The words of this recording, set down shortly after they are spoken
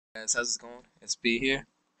Guys, how's it going? It's B here,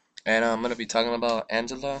 and I'm gonna be talking about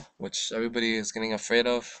Angela, which everybody is getting afraid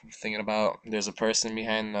of, thinking about there's a person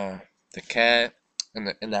behind the cat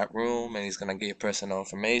in that room, and he's gonna get your personal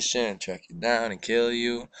information and track you down and kill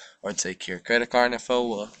you, or take your credit card info.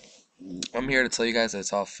 Well, I'm here to tell you guys that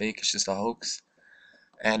it's all fake. It's just a hoax,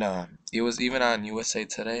 and it was even on USA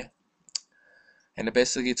Today, and it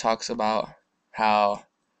basically talks about how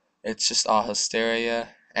it's just all hysteria,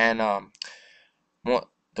 and well,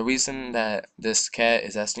 the reason that this cat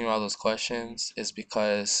is asking you all those questions is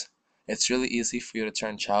because it's really easy for you to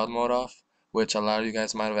turn child mode off, which a lot of you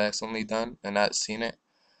guys might have accidentally done and not seen it.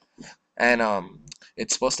 And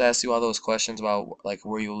it's supposed to ask you all those questions about like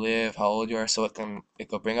where you live, how old you are, so it can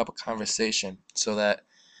bring up a conversation so that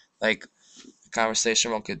like the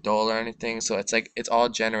conversation won't get dull or anything. So it's like it's all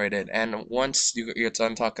generated, and once you're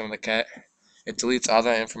done talking to the cat, it deletes all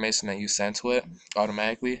the information that you sent to it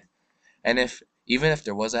automatically. And if even if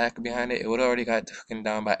there was a hacker behind it, it would already got taken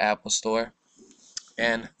down by Apple Store.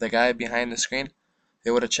 And the guy behind the screen,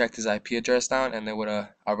 they would have checked his IP address down and they would have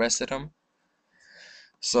arrested him.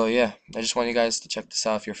 So yeah, I just want you guys to check this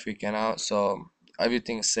out if you're freaking out. So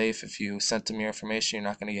everything is safe. If you sent them your information, you're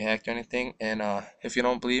not gonna get hacked or anything. And if you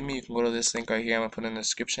don't believe me, you can go to this link right here. I'm gonna put it in the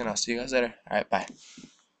description. I'll see you guys later. All right, bye.